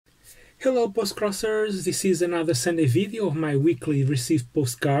Hello Postcrossers, this is another Sunday video of my weekly received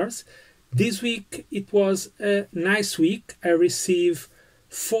postcards. This week it was a nice week. I received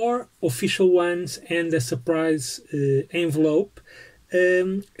 4 official ones and a surprise envelope.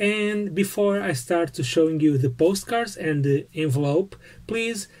 And before I start to showing you the postcards and the envelope,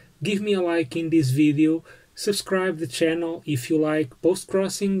 please give me a like in this video. Subscribe the channel if you like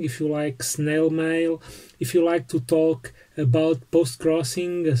postcrossing, if you like snail mail, if you like to talk about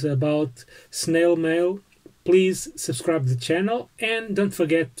postcrossing, about snail mail. Please subscribe the channel and don't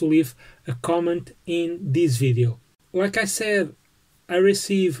forget to leave a comment in this video. Like I said, I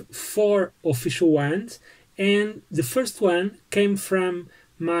received 4 official ones, and the first one came from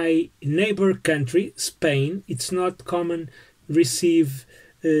my neighbor country, Spain. It's not common receive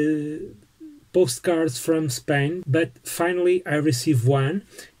postcards from Spain, but finally I received one,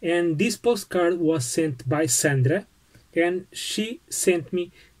 and this postcard was sent by Sandra, and she sent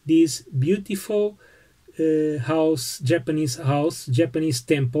me this beautiful Japanese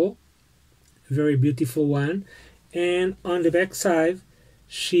temple, very beautiful one. And on the back side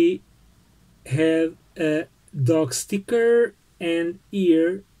she had a dog sticker and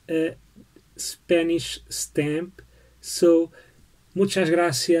here a Spanish stamp. So muchas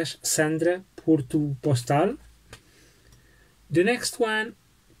gracias, Sandra, por tu postal. The next one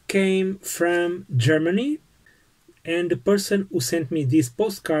came from Germany, and the person who sent me this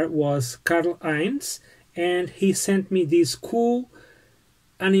postcard was Karl Heinz, and he sent me this cool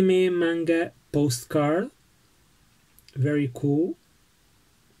anime manga postcard. Very cool.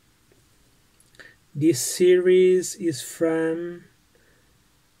 This series is from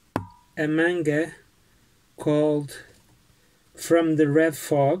a manga called From the Red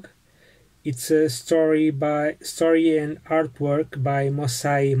Fog. It's a story and artwork by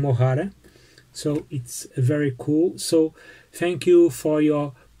Mosai Mohara. So it's very cool. So thank you for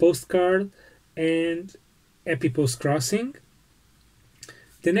your postcard and happy postcrossing.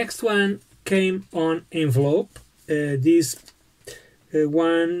 The next one came on envelope. This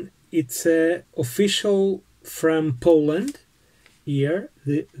one, it's official from Poland. Here,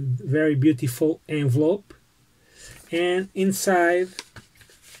 the very beautiful envelope. And inside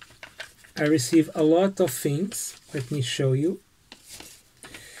I received a lot of things. Let me show you.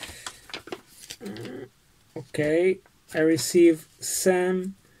 Okay, I received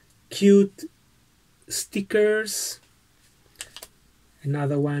some cute stickers,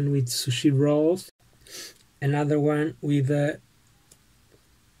 another one with sushi rolls, another one with a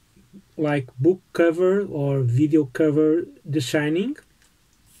like book cover or video cover, The Shining,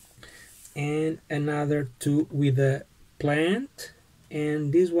 and another 2 with a plant,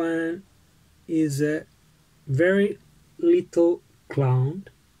 and this one is a very little clown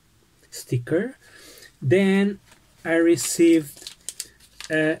sticker. Then I received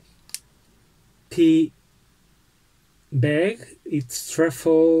a tea bag. It's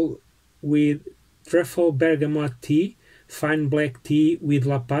truffle bergamot tea, fine black tea with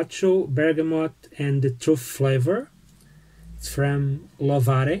lapacho, bergamot and the truff flavor. It's from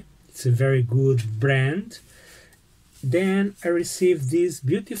Lovare. It's a very good brand. Then I received this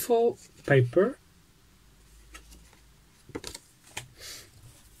beautiful paper.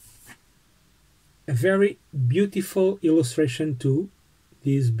 A very beautiful illustration too.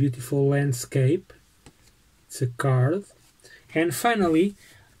 This beautiful landscape. It's a card. And finally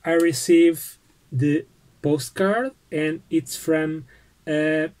I received the postcard, and it's from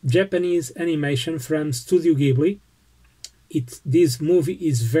a Japanese animation from Studio Ghibli. This movie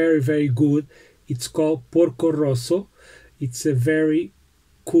is very good. It's called Porco Rosso. It's a very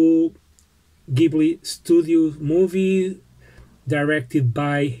cool Ghibli studio movie directed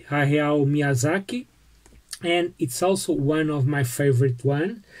by Hayao Miyazaki, and it's also one of my favorite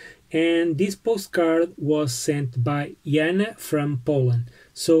one. And this postcard was sent by Jana from Poland.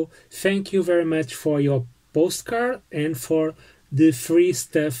 So thank you very much for your postcard and for the free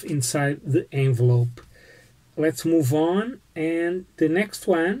stuff inside the envelope. Let's move on, and the next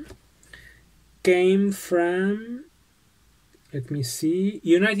one came from, let me see,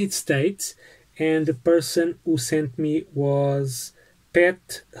 United States, and the person who sent me was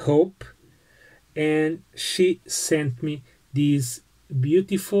Pet Hope, and she sent me this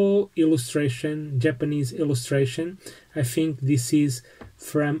beautiful illustration, Japanese illustration. I think this is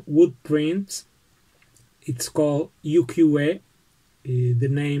from Woodprints. It's called ukiyo-e, the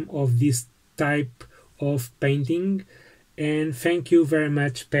name of this type of painting. And thank you very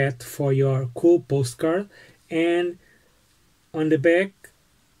much, Pat, for your cool postcard. And on the back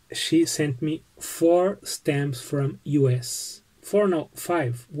she sent me 4 stamps from US. 4, no,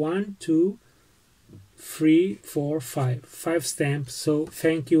 5. 1, 2, 3, 4, 5 stamps. So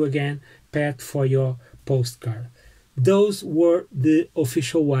thank you again, Pat, for your postcard. Those were the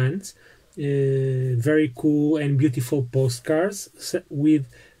official ones. Very cool and beautiful postcards with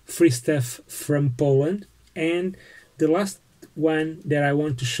free stuff from Poland. And the last one that I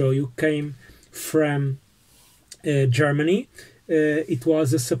want to show you came from Germany. It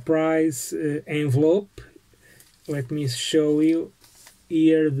was a surprise envelope. Let me show you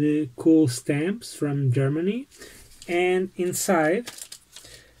here the cool stamps from Germany. And inside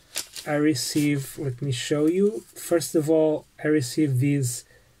I received, let me show you. First of all, I received this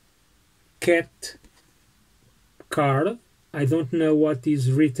cat card. I don't know what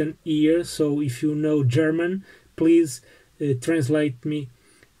is written here, so if you know German, please translate me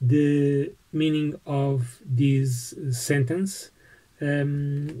the meaning of this sentence.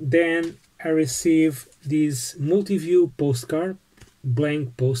 Then I received this multi-view postcard,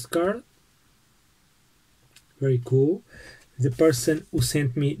 blank postcard. Very cool. The person who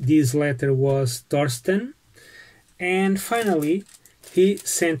sent me this letter was Torsten. And finally, he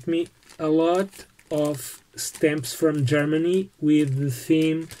sent me a lot of stamps from Germany with the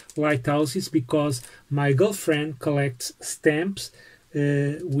theme lighthouses, because my girlfriend collects stamps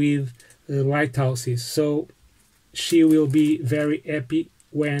with lighthouses. So she will be very happy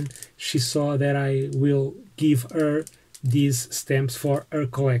when she saw that I will give her these stamps for her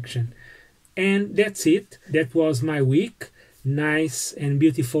collection. And that's it. That was my week. Nice and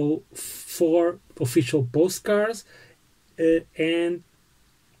beautiful 4 official postcards and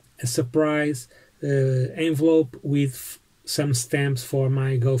a surprise envelope with some stamps for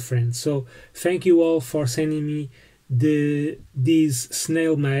my girlfriend. So thank you all for sending me this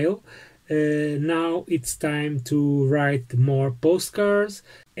snail mail. Now it's time to write more postcards,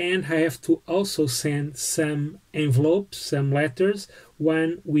 and I have to also send some envelopes, some letters,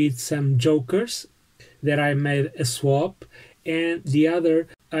 one with some jokers that I made a swap, and the other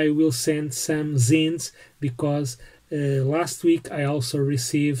I will send some zines, because last week I also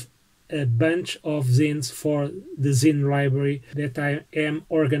received a bunch of zines for the zine library that I am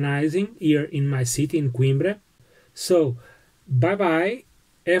organizing here in my city, in Coimbra. So bye bye,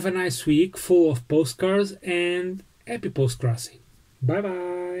 have a nice week full of postcards, and happy postcrossing. Bye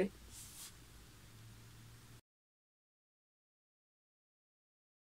bye.